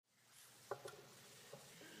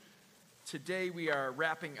Today we are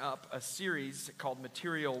wrapping up a series called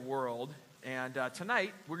Material World, and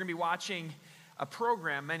tonight we're going to be watching a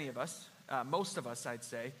program, many of us, most of us I'd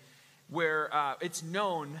say, where it's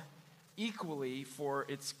known equally for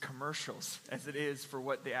its commercials as it is for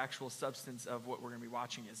what the actual substance of what we're going to be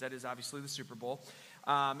watching is. That is obviously the Super Bowl.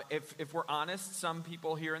 If we're honest, some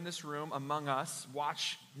people here in this room among us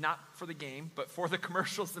watch not for the game, but for the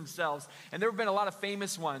commercials themselves. And there have been a lot of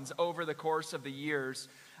famous ones over the course of the years.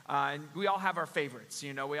 And we all have our favorites,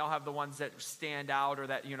 we all have the ones that stand out or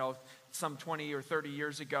that, some 20 or 30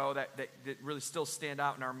 years ago that really still stand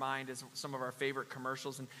out in our mind as some of our favorite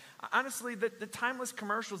commercials. And honestly, the timeless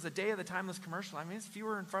commercials, the day of the timeless commercial, it's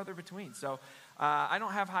fewer and farther between. So I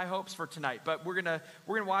don't have high hopes for tonight, but we're gonna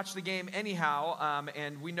watch the game anyhow.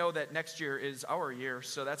 And we know that next year is our year,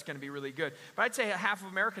 so that's gonna be really good. But I'd say half of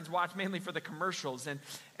Americans watch mainly for the commercials,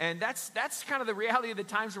 and that's kind of the reality of the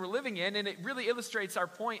times we're living in. And it really illustrates our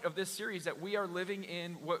point of this series that we are living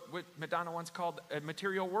in what Madonna once called a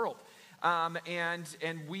material world. And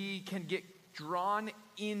we can get drawn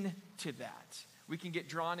into that. We can get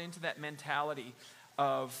drawn into that mentality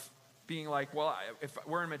of being like, well, if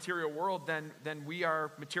we're in a material world, then we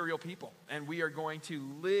are material people. And we are going to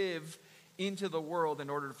live into the world in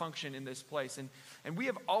order to function in this place. And we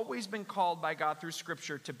have always been called by God through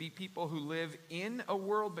Scripture to be people who live in a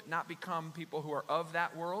world but not become people who are of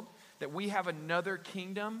that world. That we have another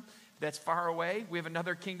kingdom that's far away. We have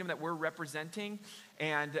another kingdom that we're representing,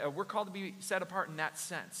 and we're called to be set apart in that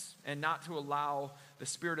sense, and not to allow the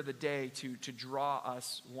spirit of the day to draw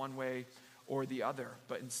us one way or the other,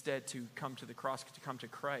 but instead to come to the cross, to come to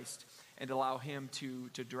Christ, and allow Him to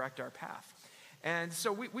direct our path. And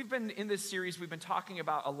so we've been in this series, we've been talking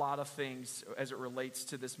about a lot of things as it relates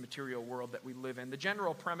to this material world that we live in. The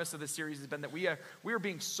general premise of this series has been that we are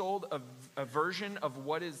being sold a version of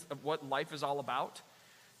what life is all about.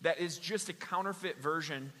 That is just a counterfeit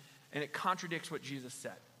version, and it contradicts what Jesus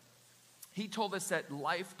said. He told us that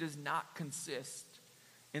life does not consist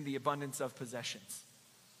in the abundance of possessions.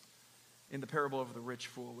 In the parable of the rich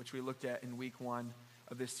fool, which we looked at in week 1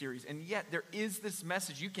 of this series. And yet there is this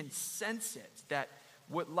message, you can sense it, that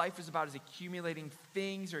what life is about is accumulating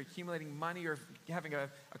things or accumulating money or having a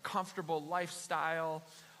comfortable lifestyle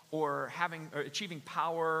or achieving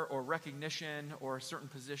power or recognition or a certain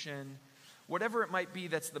position. Whatever it might be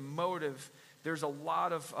that's the motive, there's a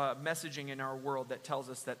lot of messaging in our world that tells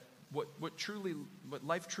us that what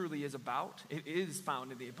life truly is about, it is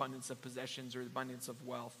found in the abundance of possessions or the abundance of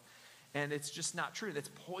wealth. And it's just not true. That's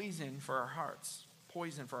poison for our hearts.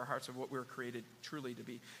 Poison for our hearts of what we were created truly to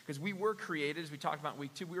be. Because we were created, as we talked about in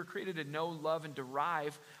week 2, we were created to know, love, and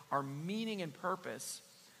derive our meaning and purpose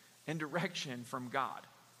and direction from God.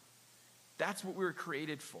 That's what we were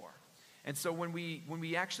created for. And so when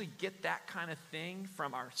we actually get that kind of thing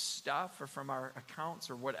from our stuff or from our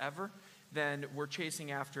accounts or whatever, then we're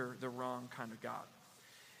chasing after the wrong kind of God.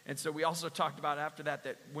 And so we also talked about after that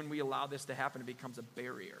when we allow this to happen, it becomes a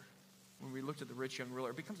barrier. When we looked at the rich young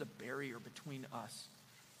ruler, it becomes a barrier between us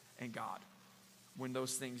and God when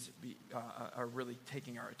those things are really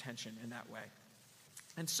taking our attention in that way.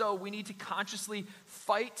 And so we need to consciously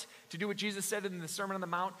fight to do what Jesus said in the Sermon on the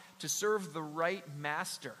Mount, to serve the right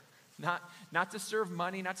master. Not to serve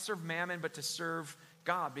money, not to serve mammon, but to serve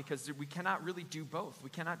God, because we cannot really do both. We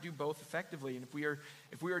cannot do both effectively. And if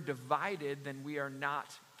we are divided, then we are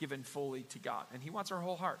not given fully to God. And He wants our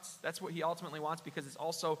whole hearts. That's what He ultimately wants, because it's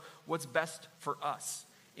also what's best for us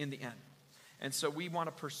in the end. And so we want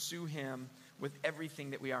to pursue Him with everything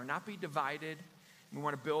that we are, not be divided. We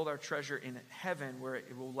want to build our treasure in heaven where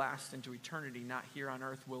it will last into eternity, not here on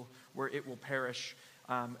earth where it will perish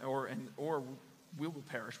or we will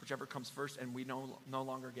perish, whichever comes first, and we no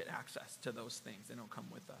longer get access to those things. They don't come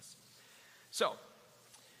with us. So,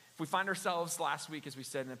 if we find ourselves last week, as we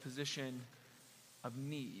said, in a position of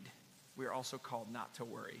need, we are also called not to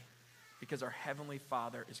worry, because our Heavenly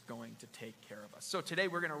Father is going to take care of us. So today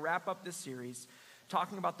we're going to wrap up this series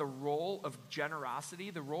talking about the role of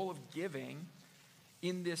generosity, the role of giving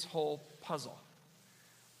in this whole puzzle.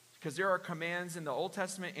 Because there are commands in the Old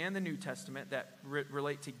Testament and the New Testament that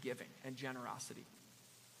relate to giving and generosity.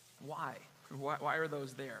 Why? Why are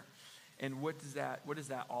those there? And what is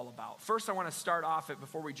that all about? First, I want to start off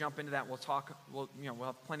before we jump into that. We'll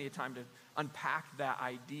have plenty of time to unpack that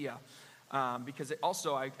idea. Because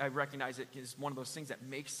I recognize it is one of those things that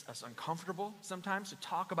makes us uncomfortable sometimes to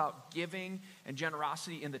talk about giving and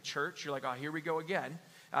generosity in the church. You're like, oh, here we go again.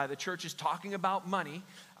 the church is talking about money,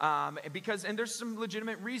 and there's some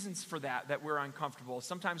legitimate reasons for that we're uncomfortable.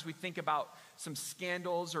 Sometimes we think about some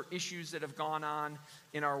scandals or issues that have gone on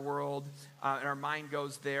in our world, and our mind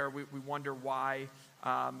goes there. We wonder why,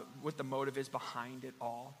 what the motive is behind it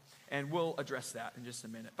all. And we'll address that in just a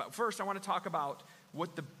minute. But first, I want to talk about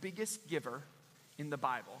what the biggest giver in the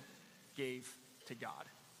Bible gave to God.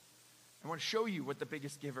 I want to show you what the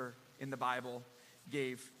biggest giver in the Bible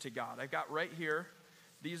gave to God. I've got right here,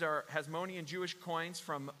 these are Hasmonean Jewish coins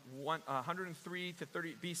from 103 to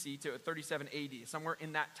 30 BC to 37 AD, somewhere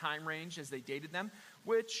in that time range as they dated them,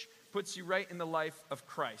 which puts you right in the life of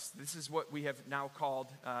Christ. This is what we have now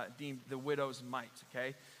deemed the widow's mite,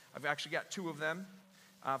 okay? I've actually got two of them.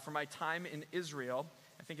 For my time in Israel,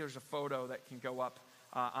 I think there's a photo that can go up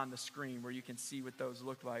on the screen where you can see what those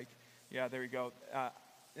look like. Yeah, there you go.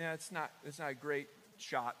 Yeah, it's not a great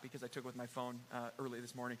shot because I took it with my phone early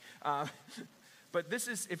this morning. But this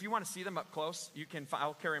is, if you want to see them up close,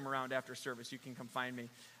 I'll carry them around after service. You can come find me.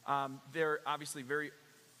 They're obviously very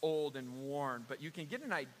old and worn, but you can get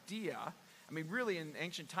an idea. I mean, really, in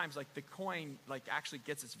ancient times, like the coin, like actually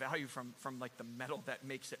gets its value from like the metal that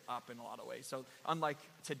makes it up in a lot of ways. So unlike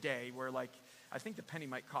today, where like I think the penny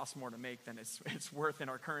might cost more to make than it's worth in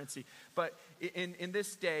our currency. But in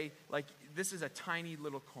this day, like this is a tiny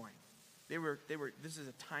little coin. This is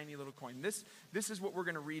a tiny little coin. This is what we're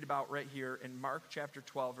going to read about right here in Mark chapter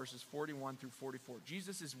 12, verses 41 through 44.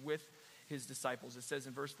 Jesus is with his disciples. It says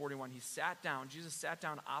in verse 41, Jesus sat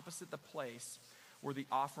down opposite the place where the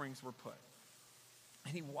offerings were put.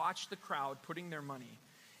 And he watched the crowd putting their money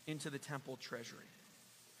into the temple treasury.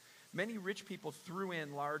 Many rich people threw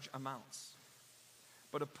in large amounts,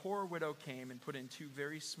 but a poor widow came and put in 2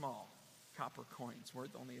 very small copper coins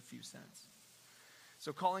worth only a few cents.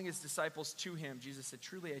 So calling his disciples to him, Jesus said,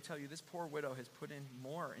 "Truly I tell you, this poor widow has put in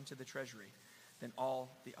more into the treasury than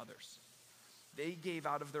all the others. They gave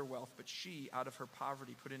out of their wealth, but she, out of her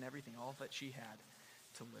poverty, put in everything, all that she had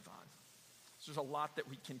to live on." So there's a lot that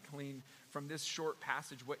we can glean from this short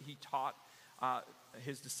passage, what he taught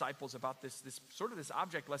his disciples about this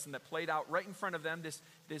object lesson that played out right in front of them,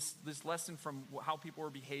 this lesson from how people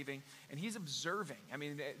were behaving. And he's observing. I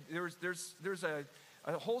mean, there's a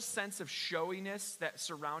whole sense of showiness that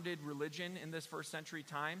surrounded religion in this first century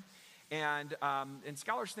time. And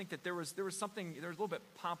scholars think that there was a little bit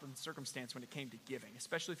of pomp and circumstance when it came to giving,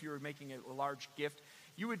 especially if you were making a large gift.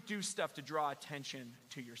 You would do stuff to draw attention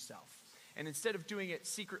to yourself. And instead of doing it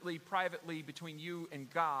secretly, privately, between you and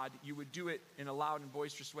God, you would do it in a loud and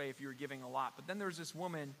boisterous way if you were giving a lot. But then there was this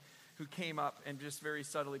woman who came up and just very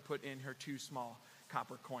subtly put in her 2 small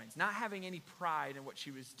copper coins, not having any pride in what she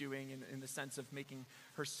was doing in the sense of making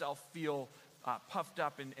herself feel puffed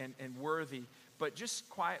up and worthy, but just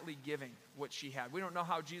quietly giving what she had. We don't know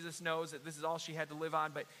how Jesus knows that this is all she had to live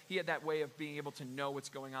on, but he had that way of being able to know what's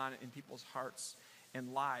going on in people's hearts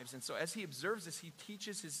and lives. And so as he observes this, he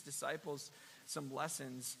teaches his disciples some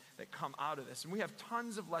lessons that come out of this. And we have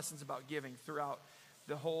tons of lessons about giving throughout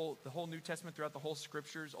the whole New Testament, throughout the whole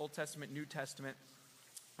scriptures, Old Testament, New Testament.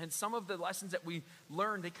 And some of the lessons that we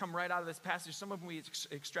learn, they come right out of this passage. Some of them we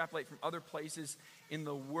extrapolate from other places in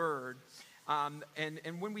the Word.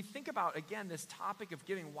 And when we think about, again, this topic of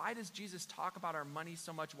giving, why does Jesus talk about our money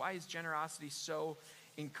so much? Why is generosity so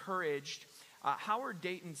encouraged? Howard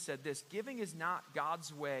Dayton said this: "Giving is not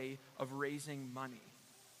God's way of raising money.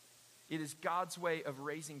 It is God's way of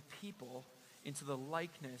raising people into the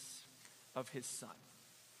likeness of his Son."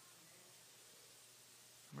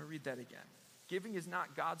 I'm going to read that again. Giving is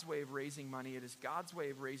not God's way of raising money. It is God's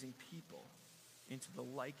way of raising people into the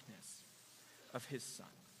likeness of his Son.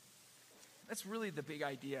 That's really the big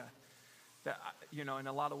idea that, in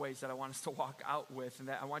a lot of ways that I want us to walk out with, and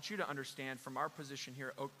that I want you to understand from our position here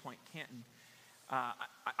at Oak Point Canton.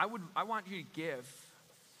 I want you to give,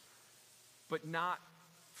 but not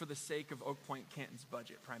for the sake of Oak Point Canton's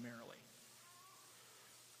budget primarily.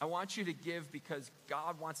 I want you to give because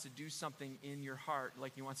God wants to do something in your heart,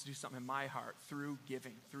 like he wants to do something in my heart, through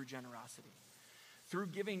giving, through generosity. Through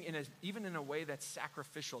giving even in a way that's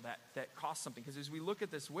sacrificial, that costs something. Because as we look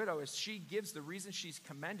at this widow, as she gives, the reason she's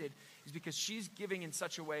commended is because she's giving in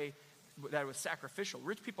such a way that was sacrificial.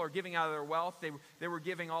 Rich people are giving out of their wealth. They were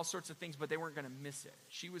giving all sorts of things, but they weren't going to miss it.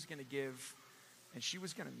 She was going to give, and she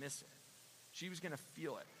was going to miss it. She was going to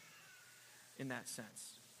feel it in that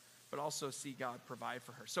sense, but also see God provide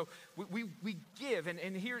for her. So we give,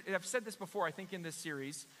 and here, I've said this before, I think in this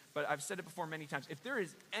series, but I've said it before many times. If there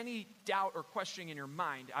is any doubt or questioning in your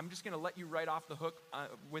mind, I'm just going to let you right off the hook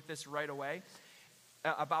with this right away.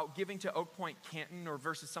 About giving to Oak Point Canton or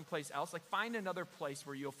versus someplace else. Like, find another place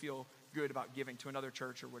where you'll feel good about giving to another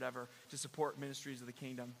church or whatever to support ministries of the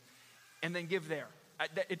kingdom, and then give there.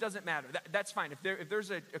 It doesn't matter. That's fine. If there's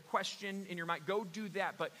a question in your mind, go do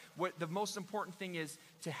that. But what the most important thing is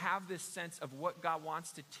to have this sense of what God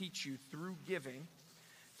wants to teach you through giving,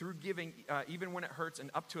 even when it hurts and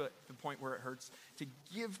up to the point where it hurts, to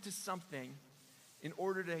give to something in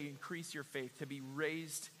order to increase your faith, to be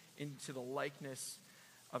raised into the likeness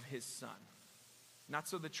of his Son. Not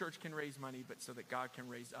so the church can raise money, but so that God can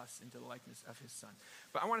raise us into the likeness of his Son.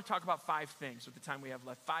 But I want to talk about 5 things with the time we have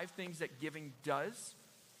left. 5 things that giving does.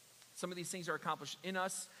 Some of these things are accomplished in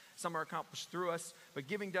us. Some are accomplished through us. But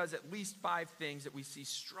giving does at least 5 things that we see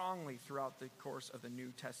strongly throughout the course of the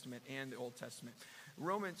New Testament and the Old Testament.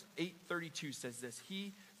 Romans 8:32 says this: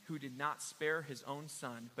 "He who did not spare his own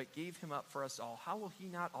Son, but gave him up for us all, how will he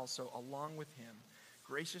not also, along with him,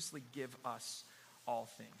 graciously give us all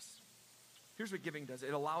things?" Here's what giving does.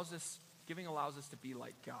 Giving allows us to be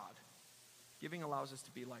like God. Giving allows us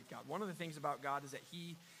to be like God. One of the things about God is that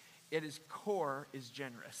he, at his core, is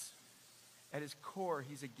generous. At his core,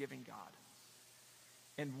 he's a giving God.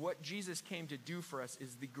 And what Jesus came to do for us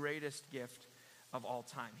is the greatest gift of all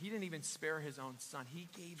time. He didn't even spare his own Son. He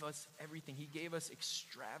gave us everything. He gave us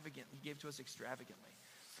extravagantly. He gave to us extravagantly.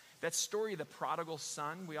 That story of the prodigal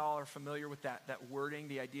son, we all are familiar with that wording,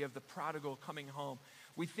 the idea of the prodigal coming home.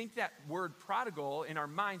 We think that word prodigal in our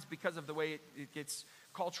minds because of the way it gets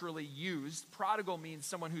culturally used. Prodigal means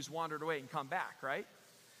someone who's wandered away and come back, right?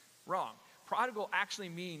 Wrong. Prodigal actually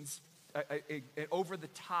means an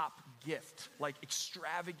over-the-top gift, like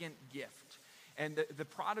extravagant gift. And the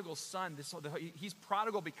prodigal son, he's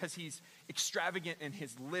prodigal because he's extravagant in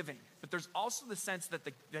his living. But there's also the sense that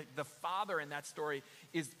the father in that story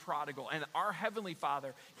is prodigal. And our heavenly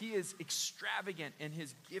Father, he is extravagant in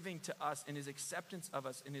his giving to us, in his acceptance of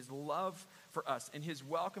us, in his love for us, in his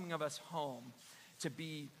welcoming of us home to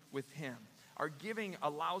be with him. Our giving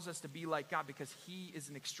allows us to be like God because he is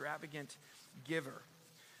an extravagant giver.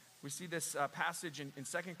 We see this passage in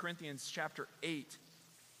 2 Corinthians chapter 8.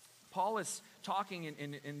 Paul is talking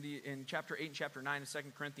in chapter 8 and chapter 9 of 2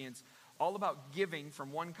 Corinthians all about giving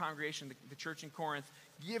from one congregation, the church in Corinth,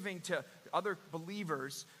 giving to other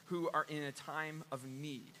believers who are in a time of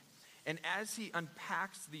need. And as he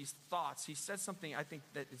unpacks these thoughts, he says something I think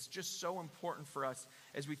that is just so important for us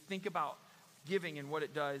as we think about giving and what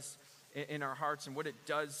it does in our hearts and what it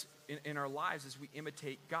does in our lives as we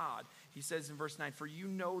imitate God. He says in verse 9, "For you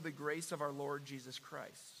know the grace of our Lord Jesus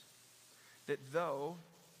Christ, that though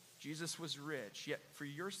Jesus was rich, yet for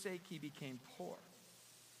your sake he became poor,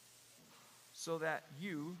 so that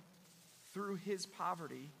you, through his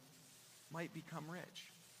poverty, might become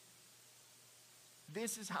rich."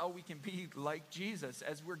 This is how we can be like Jesus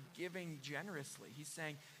as we're giving generously. He's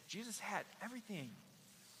saying Jesus had everything.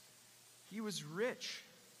 He was rich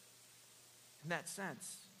in that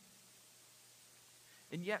sense.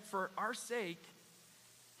 And yet for our sake,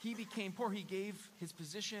 he became poor. He gave his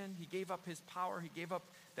position. He gave up his power. He gave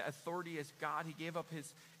up the authority as God. He gave up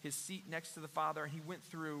his seat next to the Father. He went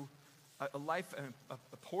through a life,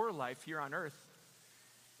 a poor life here on earth.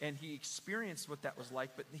 And he experienced what that was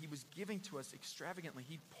like, but he was giving to us extravagantly.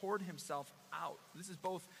 He poured himself out. This is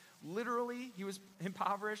both literally, he was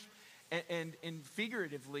impoverished, and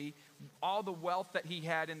figuratively, all the wealth that he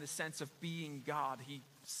had in the sense of being God, he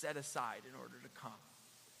set aside in order to come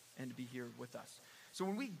and to be here with us. So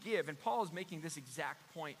when we give, and Paul is making this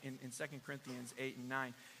exact point in 2 Corinthians 8 and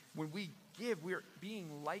 9, when we give, we are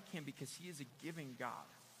being like him because he is a giving God.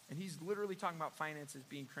 And he's literally talking about finances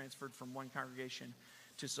being transferred from one congregation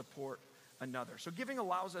to support another. So giving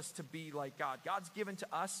allows us to be like God. God's given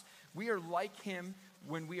to us. We are like him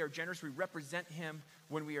when we are generous. We represent him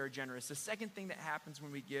when we are generous. The second thing that happens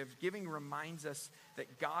when we give, giving reminds us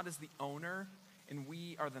that God is the owner and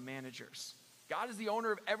we are the managers. God is the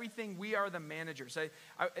owner of everything. We are the managers. I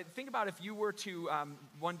think about if you were to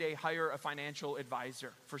one day hire a financial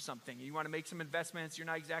advisor for something. You want to make some investments. You're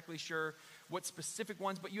not exactly sure what specific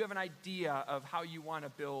ones, but you have an idea of how you want to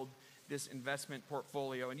build this investment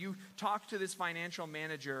portfolio. And you talk to this financial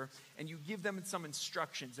manager and you give them some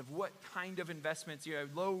instructions of what kind of investments you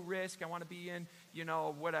have. Low risk, I want to be in,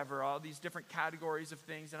 whatever, all these different categories of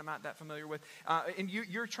things that I'm not that familiar with. And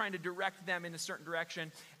you're trying to direct them in a certain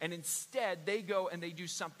direction. And instead, they go and they do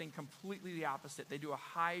something completely the opposite. They do a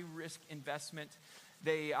high risk investment.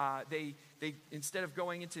 They instead of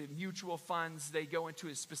going into mutual funds, they go into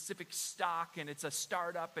a specific stock and it's a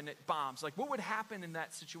startup and it bombs. Like, what would happen in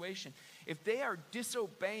that situation? If they are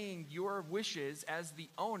disobeying your wishes as the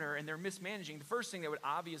owner and they're mismanaging, the first thing that would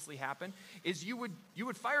obviously happen is you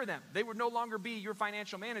would fire them. They would no longer be your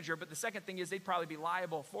financial manager, but the second thing is they'd probably be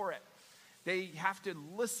liable for it. They have to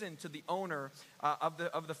listen to the owner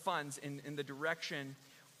of the funds in the direction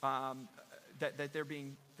that they're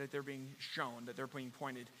being shown, that they're being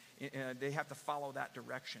pointed. They have to follow that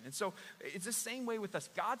direction. And so it's the same way with us.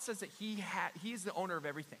 God says that He is the owner of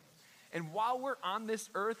everything. And while we're on this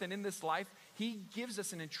earth and in this life, He gives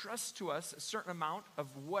us and entrusts to us a certain amount of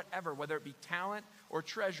whatever, whether it be talent or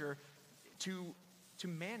treasure, to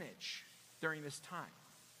manage during this time.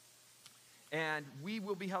 And we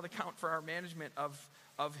will be held account for our management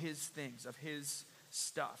of His things, of His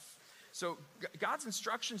stuff. So God's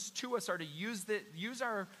instructions to us are to use the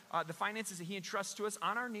finances that He entrusts to us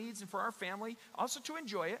on our needs and for our family, also to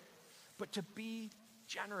enjoy it, but to be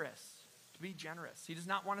generous. To be generous. He does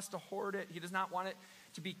not want us to hoard it. He does not want it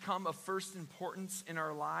to become of first importance in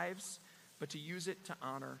our lives, but to use it to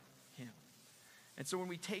honor Him. And so when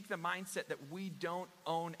we take the mindset that we don't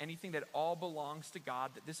own anything, that all belongs to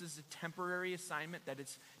God, that this is a temporary assignment, that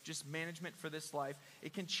it's just management for this life,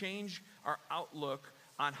 it can change our outlook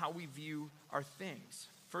on how we view our things.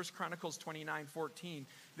 1 Chronicles 29:14,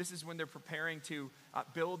 this is when they're preparing to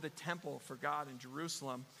build the temple for God in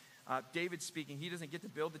Jerusalem. David speaking, he doesn't get to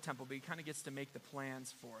build the temple, but he kind of gets to make the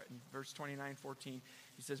plans for it. In verse 29:14,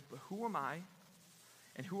 he says, "But who am I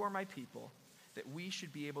and who are my people that we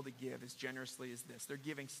should be able to give as generously as this?" They're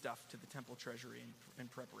giving stuff to the temple treasury in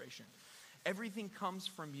preparation. "Everything comes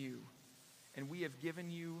from you, and we have given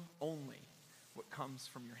you only what comes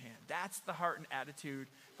from your hand." That's the heart and attitude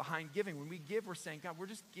behind giving. When we give, we're saying, God, we're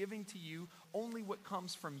just giving to you only what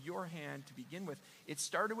comes from your hand to begin with. It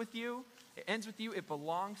started with you, it ends with you, it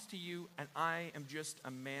belongs to you, and I am just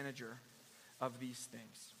a manager of these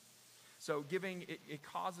things. So giving, it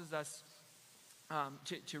causes us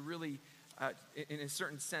to really, in a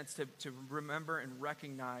certain sense, to remember and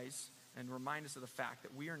recognize and remind us of the fact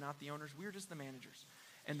that we are not the owners, we are just the managers.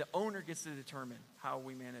 And the owner gets to determine how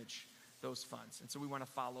we manage those funds. And so we want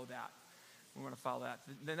to follow that. We want to follow that.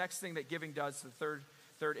 The next thing that giving does, the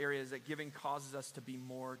third area, is that giving causes us to be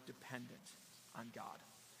more dependent on God.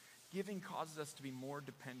 Giving causes us to be more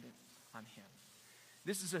dependent on Him.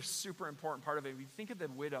 This is a super important part of it. If you think of the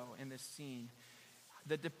widow in this scene,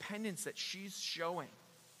 the dependence that she's showing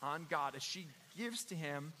on God as she gives to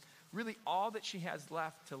Him really all that she has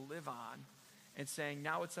left to live on, and saying,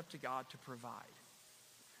 now it's up to God to provide.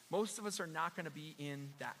 Most of us are not going to be in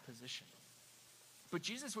that position. But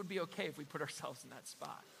Jesus would be okay if we put ourselves in that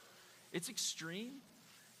spot. It's extreme,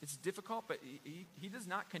 it's difficult, but he does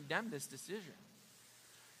not condemn this decision.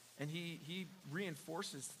 And he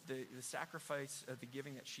reinforces the sacrifice of the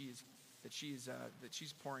giving that she's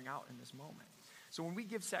pouring out in this moment. So when we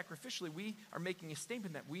give sacrificially, we are making a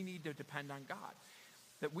statement that we need to depend on God,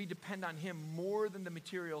 that we depend on Him more than the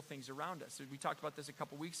material things around us. We talked about this a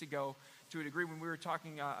couple weeks ago to a degree when we were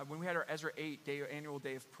talking, when we had our Ezra 8 annual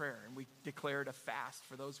day of prayer, and we declared a fast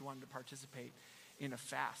for those who wanted to participate in a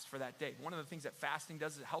fast for that day. One of the things that fasting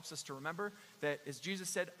does is it helps us to remember that, as Jesus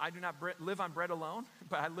said, I do not live on bread alone,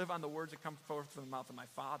 but I live on the words that come forth from the mouth of my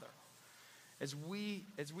Father. As we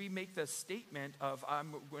make the statement of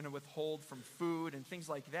I'm going to withhold from food and things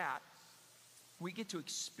like that, we get to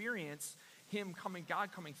experience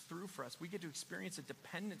God coming through for us. We get to experience a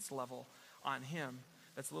dependence level on Him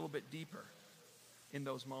that's a little bit deeper in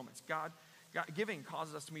those moments. God giving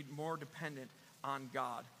causes us to be more dependent on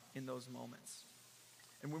God in those moments.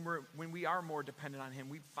 And when we are more dependent on Him,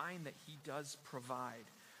 we find that He does provide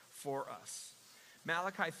for us.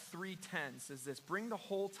 Malachi 3:10 says this, "Bring the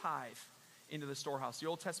whole tithe into the storehouse." The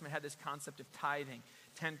Old Testament had this concept of tithing,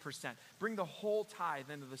 10%. "Bring the whole tithe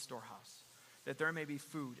into the storehouse, that there may be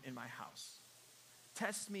food in my house.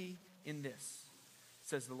 Test me in this,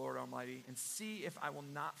 says the Lord Almighty, and see if I will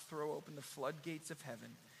not throw open the floodgates of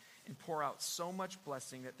heaven and pour out so much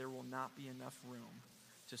blessing that there will not be enough room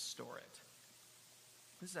to store it."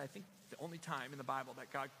 This is, I think, the only time in the Bible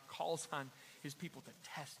that God calls on His people to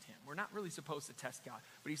test Him. We're not really supposed to test God,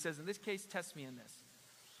 but He says, in this case, test me in this.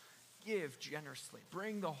 Give generously.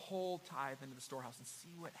 Bring the whole tithe into the storehouse and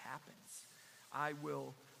see what happens. I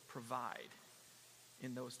will provide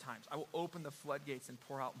in those times. I will open the floodgates and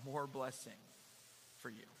pour out more blessing for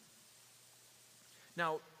you.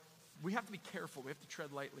 Now, we have to be careful. We have to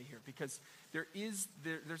tread lightly here, because there's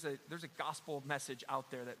a gospel message out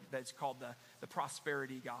there that's called the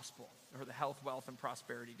prosperity gospel, or the health, wealth, and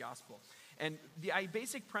prosperity gospel. And the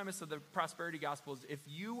basic premise of the prosperity gospel is if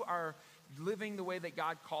you are living the way that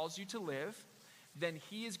God calls you to live, then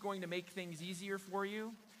He is going to make things easier for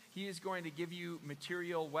you. He is going to give you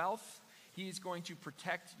material wealth. He is going to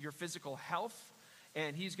protect your physical health,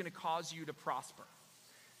 and He's going to cause you to prosper.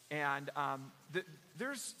 And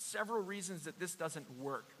there's several reasons that this doesn't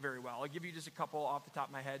work very well. I'll give you just a couple off the top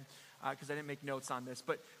of my head because I didn't make notes on this.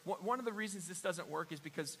 But one of the reasons this doesn't work is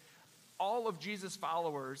because all of Jesus'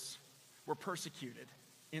 followers were persecuted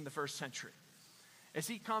in the first century. As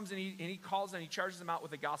he comes and he calls and he charges them out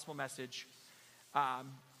with the gospel message,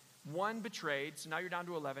 one betrayed, so now you're down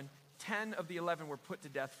to 11. 10 of the 11 were put to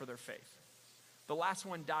death for their faith. The last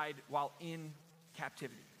one died while in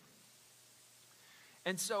captivity.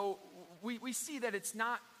 And so we see that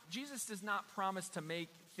Jesus does not promise to make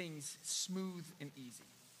things smooth and easy.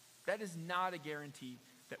 That is not a guarantee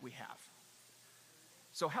that we have.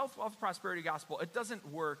 So health, wealth, prosperity gospel, it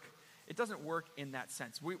doesn't work in that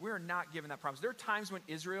sense. We're not given that promise. There are times when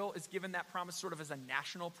Israel is given that promise sort of as a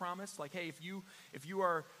national promise. Like, hey, if you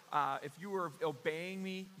are obeying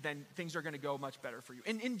me, then things are going to go much better for you.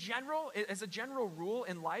 And in general, as a general rule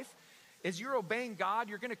in life, as you're obeying God,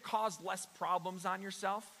 you're going to cause less problems on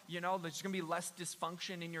yourself. There's going to be less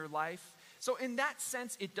dysfunction in your life. So in that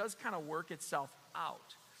sense, it does kind of work itself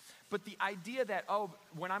out. But the idea that,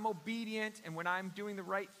 when I'm obedient and when I'm doing the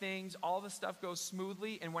right things, all the stuff goes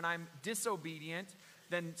smoothly. And when I'm disobedient,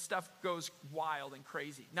 then stuff goes wild and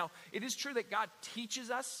crazy. Now, it is true that God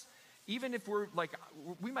teaches us, even if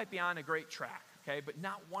we might be on a great track, okay? But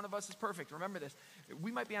not one of us is perfect. Remember this.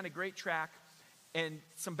 We might be on a great track and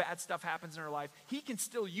some bad stuff happens in our life. He can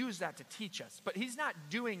still use that to teach us. But he's not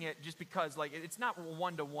doing it just because, it's not a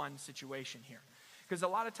one-to-one situation here. Because a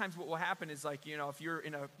lot of times what will happen is if you're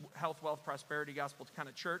in a health, wealth, prosperity gospel kind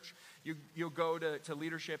of church, you'll go to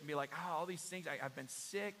leadership and be like, all these things, I've been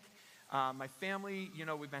sick. My family,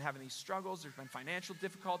 we've been having these struggles. There's been financial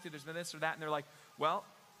difficulty. There's been this or that. And they're like, well,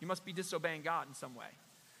 you must be disobeying God in some way.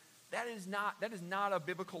 That is not a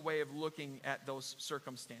biblical way of looking at those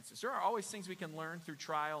circumstances. There are always things we can learn through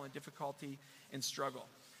trial and difficulty and struggle.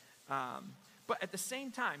 But at the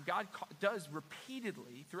same time, God does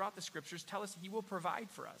repeatedly throughout the scriptures tell us he will provide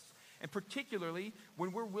for us. And particularly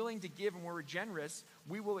when we're willing to give and we're generous,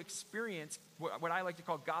 we will experience what I like to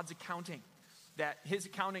call God's accounting. That his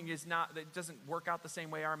accounting that doesn't work out the same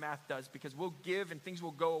way our math does, because we'll give and things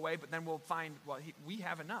will go away, but then we'll find, we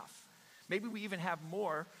have enough. Maybe we even have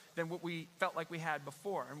more than what we felt like we had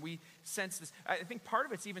before. And we sense this. I think part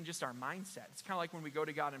of it's even just our mindset. It's kind of like when we go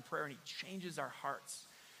to God in prayer and he changes our hearts.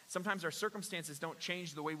 Sometimes our circumstances don't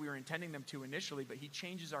change the way we were intending them to initially, but he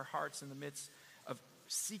changes our hearts in the midst of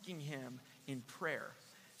seeking him in prayer.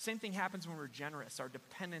 Same thing happens when we're generous. Our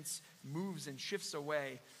dependence moves and shifts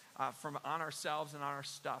away from on ourselves and on our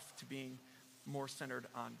stuff to being more centered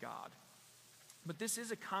on God. But this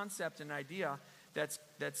is a concept, an idea that's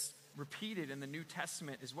repeated in the New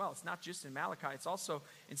Testament as well. It's not just in Malachi, it's also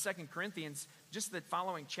in 2 Corinthians, just the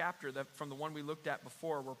following chapter from the one we looked at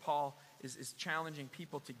before, where Paul is challenging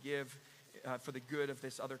people to give for the good of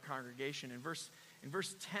this other congregation. In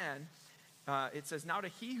verse 10, it says, "Now to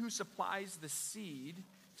he who supplies the seed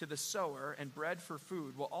to the sower and bread for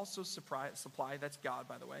food will also supply, that's God,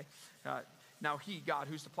 by the way. Now he, God,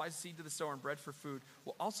 who supplies seed to the sower and bread for food,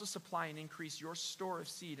 will also supply and increase your store of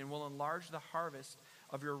seed and will enlarge the harvest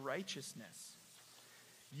of your righteousness.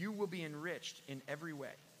 You will be enriched in every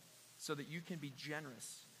way so that you can be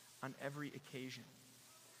generous on every occasion.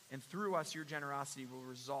 And through us, your generosity will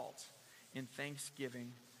result in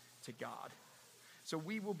thanksgiving to God." So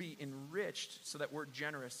we will be enriched so that we're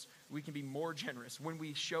generous. We can be more generous when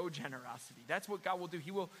we show generosity. That's what God will do.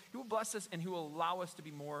 He will bless us and he will allow us to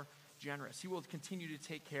be more generous. He will continue to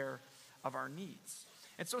take care of our needs.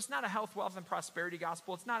 And so it's not a health, wealth, and prosperity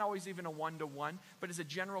gospel. It's not always even a one-to-one, but as a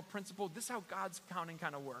general principle, this is how God's counting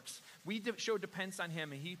kind of works. We show dependence on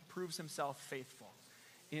him and he proves himself faithful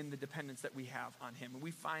in the dependence that we have on him. And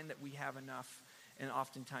we find that we have enough, and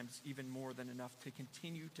oftentimes even more than enough, to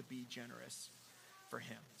continue to be generous for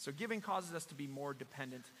him. So giving causes us to be more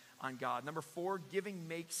dependent on God. Number 4, giving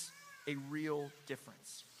makes a real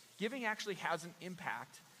difference. Giving actually has an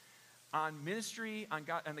impact on ministry, on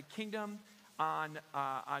God, on the kingdom, on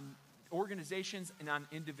organizations, and on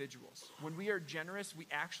individuals. When we are generous, we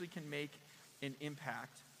actually can make an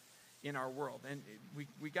impact in our world. And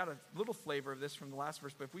we got a little flavor of this from the last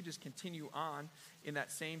verse, but if we just continue on in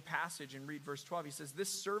that same passage and read verse 12, he says, "This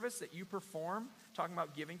service that you perform," talking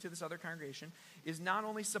about giving to this other congregation, "is not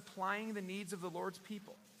only supplying the needs of the Lord's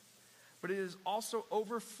people, but it is also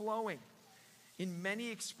overflowing in many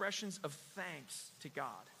expressions of thanks to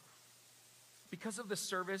God. Because of the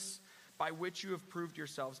service by which you have proved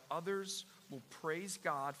yourselves, others will praise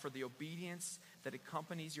God for the obedience that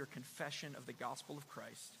accompanies your confession of the gospel of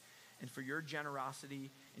Christ, and for your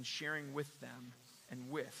generosity in sharing with them and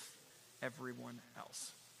with everyone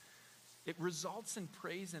else." It results in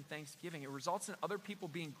praise and thanksgiving. It results in other people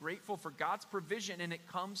being grateful for God's provision, and it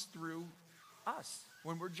comes through us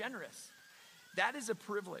when we're generous. That is a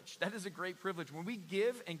privilege. That is a great privilege. When we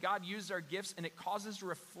give and God uses our gifts and it causes us to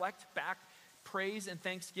reflect back praise and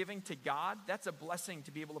thanksgiving to God, that's a blessing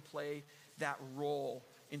to be able to play that role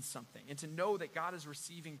in something and to know that God is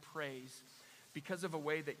receiving praise because of a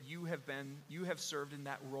way that you have served in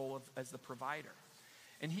that role as the provider.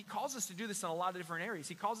 And he calls us to do this in a lot of different areas.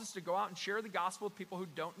 He calls us to go out and share the gospel with people who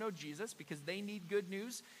don't know Jesus because they need good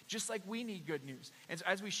news, just like we need good news. And so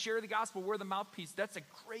as we share the gospel, we're the mouthpiece. That's a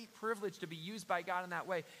great privilege to be used by God in that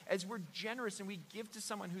way. As we're generous and we give to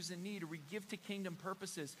someone who's in need, or we give to kingdom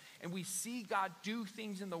purposes, and we see God do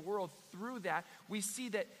things in the world through that, we see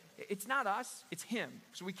that it's not us, it's him.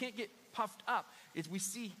 So we can't get puffed up. We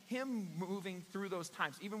see him moving through those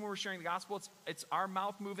times. Even when we're sharing the gospel, it's our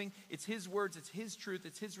mouth moving, it's his words, it's his truth,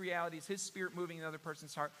 it's his reality, it's his spirit moving in the other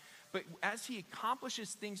person's heart. But as he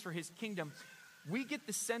accomplishes things for his kingdom, we get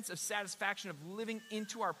the sense of satisfaction of living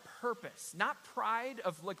into our purpose. Not pride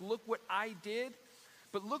of like, look what I did,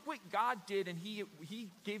 but look what God did, and he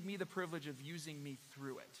gave me the privilege of using me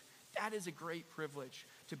through it. That is a great privilege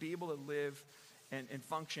to be able to live and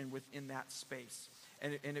function within that space.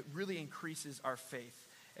 And it really increases our faith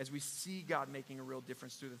as we see God making a real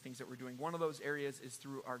difference through the things that we're doing. One of those areas is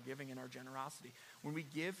through our giving and our generosity. When we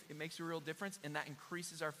give, it makes a real difference, and that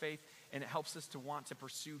increases our faith, and it helps us to want to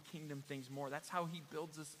pursue kingdom things more. That's how he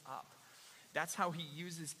builds us up. That's how he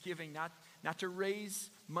uses giving, not to raise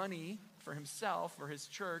money for himself or his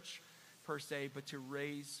church per se, but to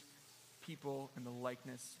raise people in the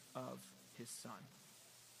likeness of his son.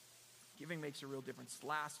 Giving makes a real difference.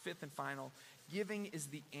 Last, fifth and final, giving is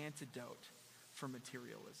the antidote for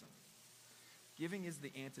materialism. Giving is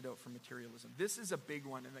the antidote for materialism. This is a big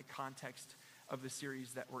one in the context of the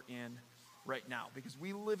series that we're in right now, because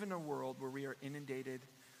we live in a world where we are inundated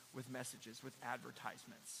with messages, with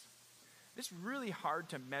advertisements. It's really hard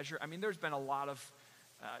to measure. I mean, there's been a lot of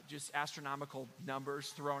just astronomical numbers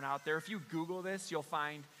thrown out there. If you Google this, you'll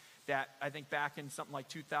find that I think back in something like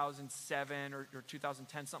 2007 or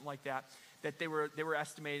 2010, something like that, that they were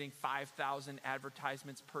estimating 5,000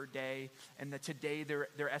 advertisements per day, and that today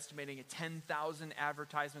they're estimating 10,000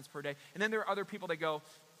 advertisements per day. And then there are other people that go,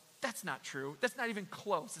 that's not true. That's not even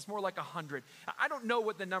close. It's more like 100. I don't know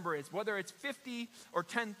what the number is, whether it's 50 or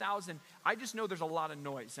 10,000. I just know there's a lot of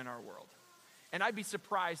noise in our world. And I'd be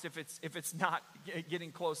surprised if it's not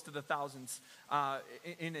getting close to the thousands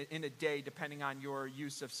in a day, depending on your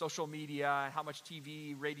use of social media, how much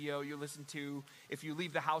TV, radio you listen to, if you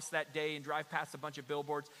leave the house that day and drive past a bunch of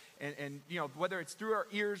billboards. And you know, whether it's through our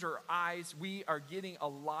ears or eyes, we are getting a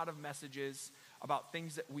lot of messages about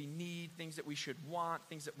things that we need, things that we should want,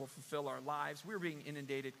 things that will fulfill our lives. We're being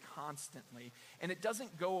inundated constantly. And it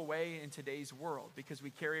doesn't go away in today's world, because we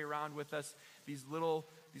carry around with us these little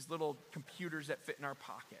computers that fit in our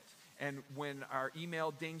pocket. And when our email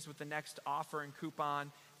dings with the next offer and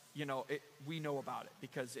coupon, you know, we know about it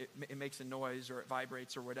because it makes a noise or it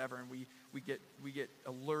vibrates or whatever, and we get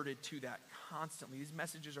alerted to that constantly. These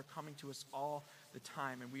messages are coming to us all the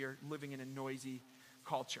time, and we are living in a noisy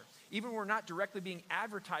culture. Even when we're not directly being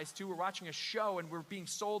advertised to, we're watching a show and we're being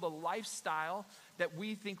sold a lifestyle that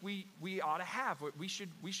we think we ought to have, what we should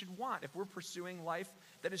want if we're pursuing life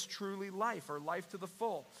that is truly life, or life to the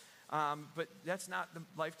full. But that's not the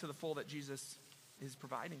life to the full that Jesus is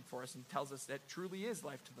providing for us and tells us that truly is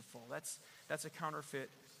life to the full. That's a counterfeit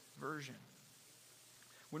version.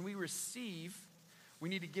 When we receive, we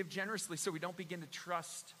need to give generously so we don't begin to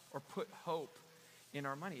trust or put hope in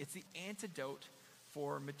our money. It's the antidote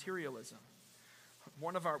for materialism.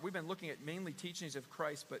 We've been looking at mainly teachings of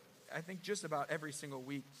Christ, but I think just about every single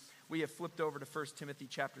week we have flipped over to 1 Timothy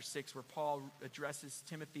chapter 6, where Paul addresses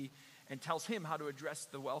Timothy and tells him how to address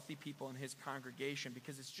the wealthy people in his congregation,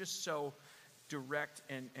 because it's just so direct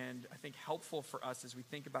and I think helpful for us as we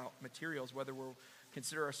think about materials, whether we'll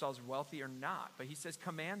consider ourselves wealthy or not. But he says,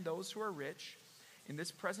 command those who are rich in this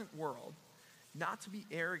present world not to be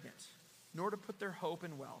arrogant, nor to put their hope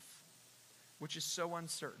in wealth, which is so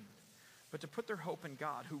uncertain, but to put their hope in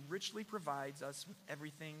God, who richly provides us with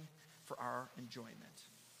everything for our enjoyment.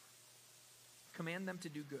 Command them to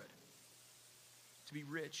do good, to be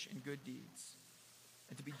rich in good deeds,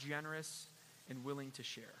 and to be generous and willing to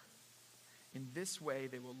share. In this way,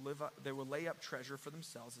 they will lay up treasure for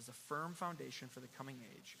themselves as a firm foundation for the coming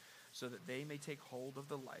age, so that they may take hold of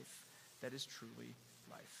the life that is truly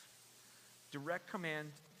life. Direct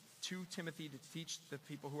command to Timothy to teach the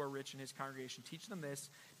people who are rich in his congregation. Teach them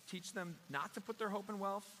this. Teach them not to put their hope in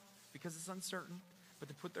wealth because it's uncertain, but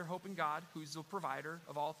to put their hope in God, who's the provider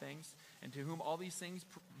of all things, and to whom all these things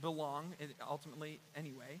belong ultimately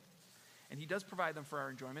anyway. And he does provide them for our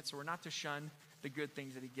enjoyment, so we're not to shun the good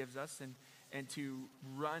things that he gives us and to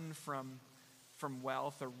run from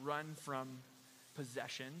wealth or run from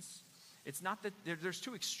possessions. It's not that there's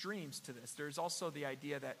two extremes to this. There's also the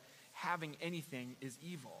idea that having anything is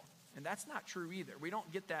evil. And that's not true either. We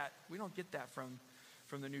don't get that from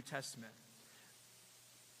the New Testament.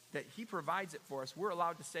 That he provides it for us. We're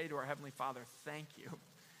allowed to say to our Heavenly Father, thank you.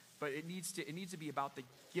 But it needs to be about the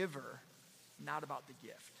giver, not about the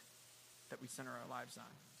gift that we center our lives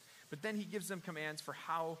on. But then he gives them commands for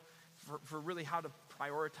really how to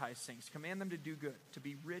prioritize things. Command them to do good, to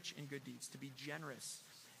be rich in good deeds, to be generous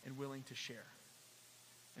and willing to share.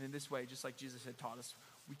 And in this way, just like Jesus had taught us,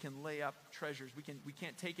 we can lay up treasures. We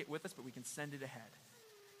can't take it with us, but we can send it ahead.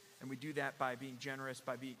 And we do that by being generous,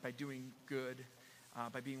 by doing good,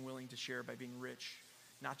 by being willing to share, by being rich,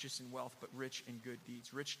 not just in wealth, but rich in good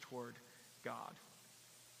deeds, rich toward God.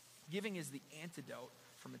 Giving is the antidote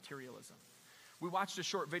for materialism. We watched a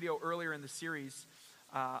short video earlier in the series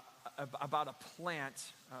about a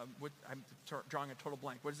plant. I'm drawing a total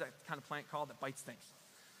blank. What is that kind of plant called that bites things?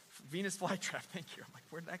 Venus flytrap, thank you. I'm like,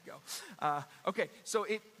 where'd that go? Okay, so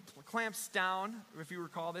it clamps down, if you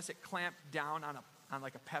recall this, it clamped down on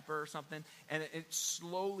like a pepper or something, and it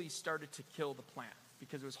slowly started to kill the plant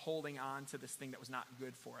because it was holding on to this thing that was not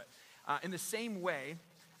good for it. In the same way,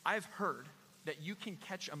 I've heard that you can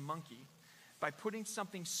catch a monkey by putting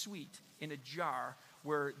something sweet in a jar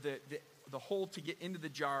where the hole to get into the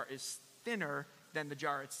jar is thinner than the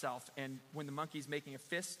jar itself. And when the monkey's making a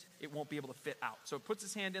fist, it won't be able to fit out. So it puts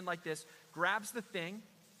its hand in like this, grabs the thing,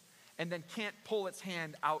 and then can't pull its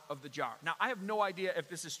hand out of the jar. Now, I have no idea if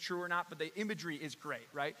this is true or not, but the imagery is great,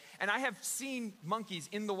 right? And I have seen monkeys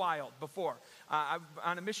in the wild before.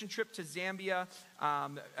 On a mission trip to Zambia,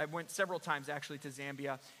 I went several times actually to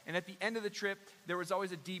Zambia, and at the end of the trip, there was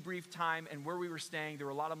always a debrief time, and where we were staying, there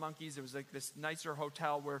were a lot of monkeys. There was like this nicer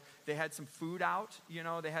hotel where they had some food out,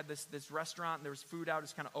 they had this restaurant, and there was food out,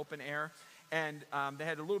 it's kind of open air, and they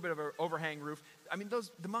had a little bit of an overhang roof. I mean,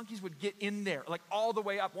 the monkeys would get in there, like all the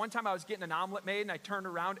way up. One time I was getting an omelet made, and I turned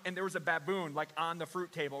around, and there was a baboon, like on the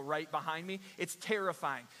fruit table right behind me. It's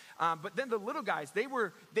terrifying. But then the little guys, they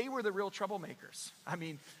were the real troublemakers. I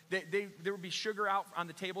mean, there would be sugar out on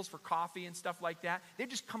the tables for coffee and stuff like that. They'd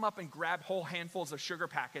just come up and grab whole handfuls of sugar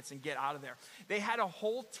packets and get out of there. They had a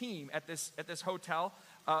whole team at this hotel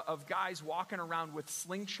of guys walking around with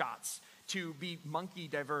slingshots to be monkey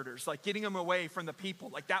diverters, like getting them away from the people.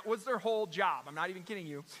 Like that was their whole job. I'm not even kidding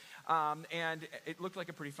you. And it looked like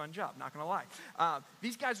a pretty fun job, not gonna lie.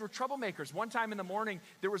 These guys were troublemakers. One time in the morning,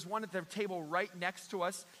 there was one at the table right next to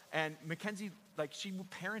us, and Mackenzie, like she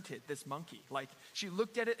parented this monkey. Like she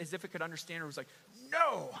looked at it as if it could understand her, was like,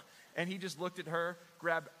 no! And he just looked at her,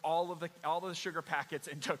 grabbed all of the sugar packets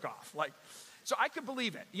and took off. So I could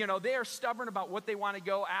believe it. They are stubborn about what they want to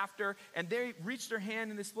go after, and they reach their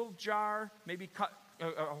hand in this little jar, maybe cut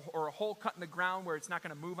or a hole cut in the ground where it's not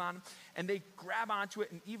going to move on them, and they grab onto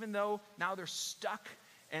it, and even though now they're stuck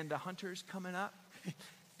and the hunter's coming up,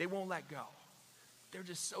 they won't let go. They're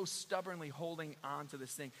just so stubbornly holding on to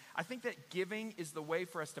this thing. I think that giving is the way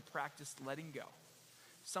for us to practice letting go.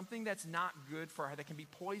 Something that's not good for us, that can be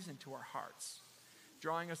poison to our hearts,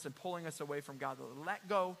 drawing us and pulling us away from God, to let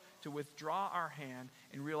go, to withdraw our hand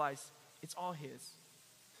and realize it's all his.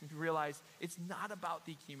 To realize it's not about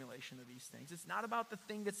the accumulation of these things. It's not about the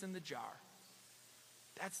thing that's in the jar.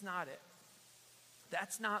 That's not it.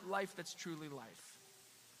 That's not life that's truly life.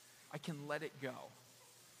 I can let it go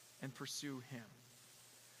and pursue him.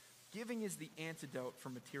 Giving is the antidote for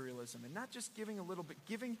materialism, and not just giving a little bit,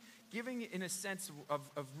 giving in a sense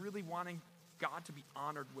of really wanting God to be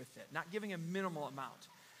honored with it, not giving a minimal amount.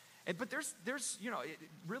 But there's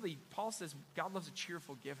really, Paul says God loves a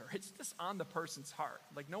cheerful giver. It's just on the person's heart.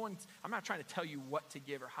 Like I'm not trying to tell you what to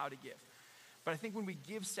give or how to give. But I think when we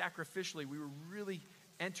give sacrificially, we were really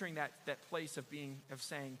entering that place of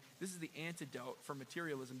saying, this is the antidote for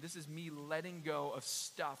materialism. This is me letting go of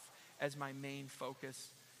stuff as my main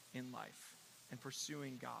focus in life and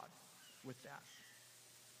pursuing God with that.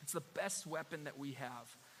 It's the best weapon that we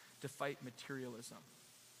have to fight materialism.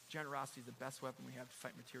 Generosity is the best weapon we have to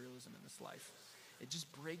fight materialism in this life. It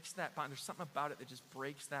just breaks that bond. There's something about it that just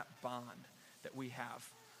breaks that bond that we have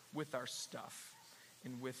with our stuff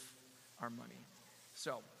and with our money.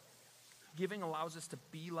 So, giving allows us to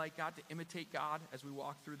be like God, to imitate God as we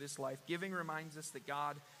walk through this life. Giving reminds us that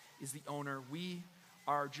God is the owner. We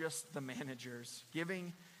are just the managers.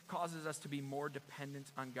 Giving causes us to be more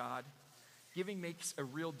dependent on God. Giving makes a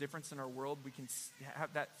real difference in our world. We can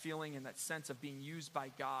have that feeling and that sense of being used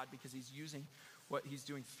by God because he's using what he's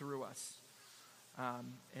doing through us.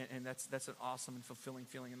 And that's an awesome and fulfilling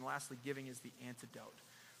feeling. And lastly, giving is the antidote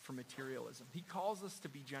for materialism. He calls us to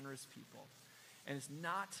be generous people. And it's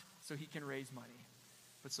not so he can raise money,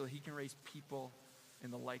 but so he can raise people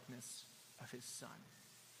in the likeness of his son.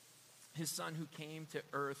 His son who came to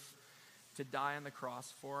earth to die on the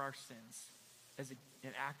cross for our sins as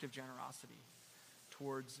an act of generosity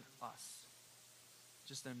towards us.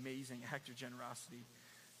 Just an amazing act of generosity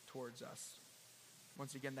towards us.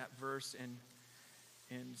 Once again, that verse in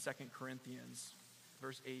 2 Corinthians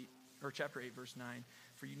chapter 8, verse 9,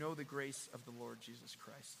 for you know the grace of the Lord Jesus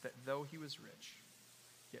Christ, that though he was rich,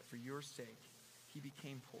 yet for your sake he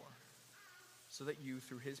became poor, so that you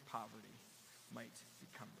through his poverty might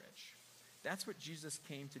become rich. That's what Jesus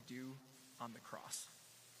came to do on the cross.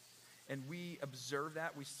 And we observe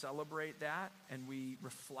that, we celebrate that, and we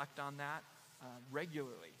reflect on that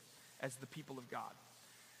regularly as the people of God.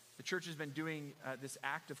 The church has been doing this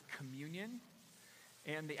act of communion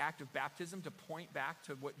and the act of baptism to point back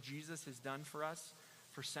to what Jesus has done for us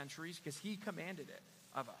for centuries, because he commanded it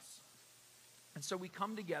of us. And so we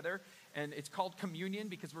come together, and it's called communion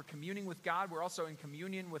because we're communing with God. We're also in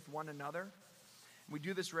communion with one another. We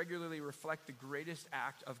do this regularly, reflect the greatest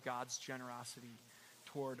act of God's generosity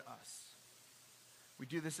toward us. We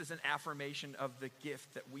do this as an affirmation of the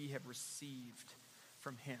gift that we have received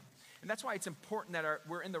from him. And that's why it's important that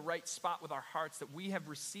we're in the right spot with our hearts, that we have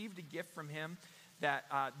received a gift from him, that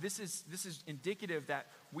this is indicative that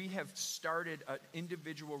we have started an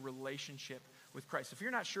individual relationship with Christ. If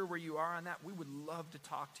you're not sure where you are on that, we would love to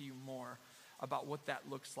talk to you more about what that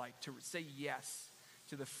looks like, to say yes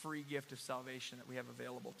to the free gift of salvation that we have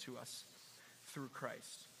available to us through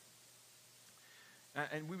Christ.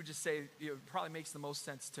 And we would just say, it probably makes the most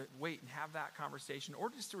sense to wait and have that conversation, or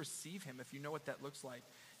just to receive him if you know what that looks like.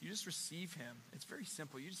 You just receive him. It's very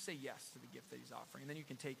simple. You just say yes to the gift that he's offering, and then you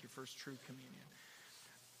can take your first true communion.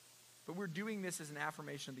 But we're doing this as an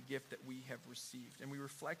affirmation of the gift that we have received. And we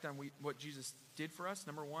reflect on what Jesus did for us.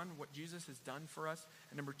 Number one, what Jesus has done for us.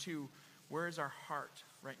 And number two, where is our heart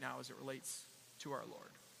right now as it relates to our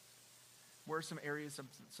Lord? Where are some areas,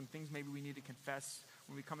 some things maybe we need to confess?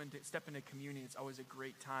 When we step into communion, it's always a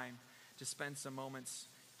great time to spend some moments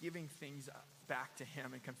giving things back to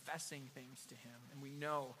him and confessing things to him. And we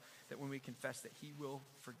know that when we confess that he will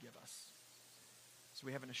forgive us. So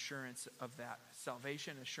we have an assurance of that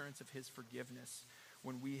salvation, assurance of his forgiveness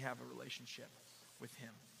when we have a relationship with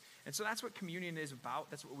him. And so that's what communion is about.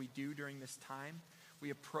 That's what we do during this time. We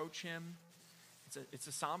approach him. It's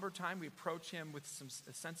a somber time. We approach him with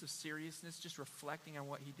a sense of seriousness, just reflecting on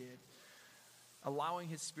what he did, allowing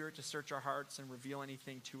his Spirit to search our hearts and reveal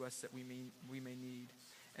anything to us that we may need.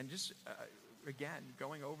 And just, again,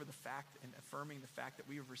 going over the fact and affirming the fact that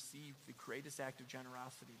we have received the greatest act of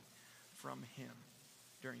generosity from him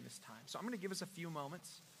during this time. So I'm going to give us a few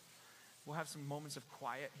moments. We'll have some moments of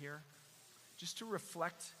quiet here, just to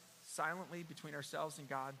reflect silently between ourselves and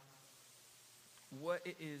God what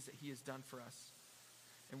it is that he has done for us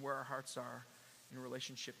and where our hearts are in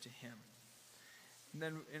relationship to him. And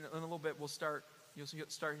then in a little bit, you'll start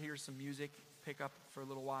hearing some music pick up for a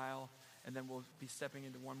little while, and then we'll be stepping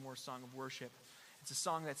into one more song of worship. It's a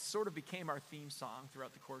song that sort of became our theme song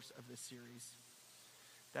throughout the course of this series,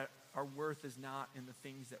 that our worth is not in the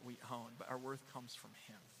things that we own, but our worth comes from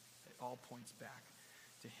him. It all points back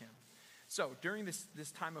to him. So during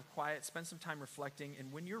this time of quiet, spend some time reflecting,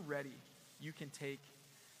 and when you're ready, you can take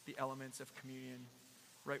the elements of communion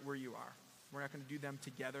right where you are. We're not going to do them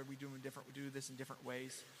together. We do this in different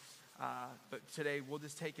ways. But today we'll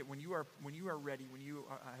just take it when you are ready, when you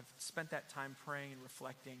have spent that time praying and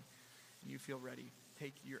reflecting, and you feel ready.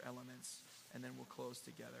 Take your elements, and then we'll close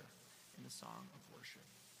together in the song of worship.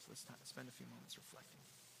 So let's spend a few moments reflecting.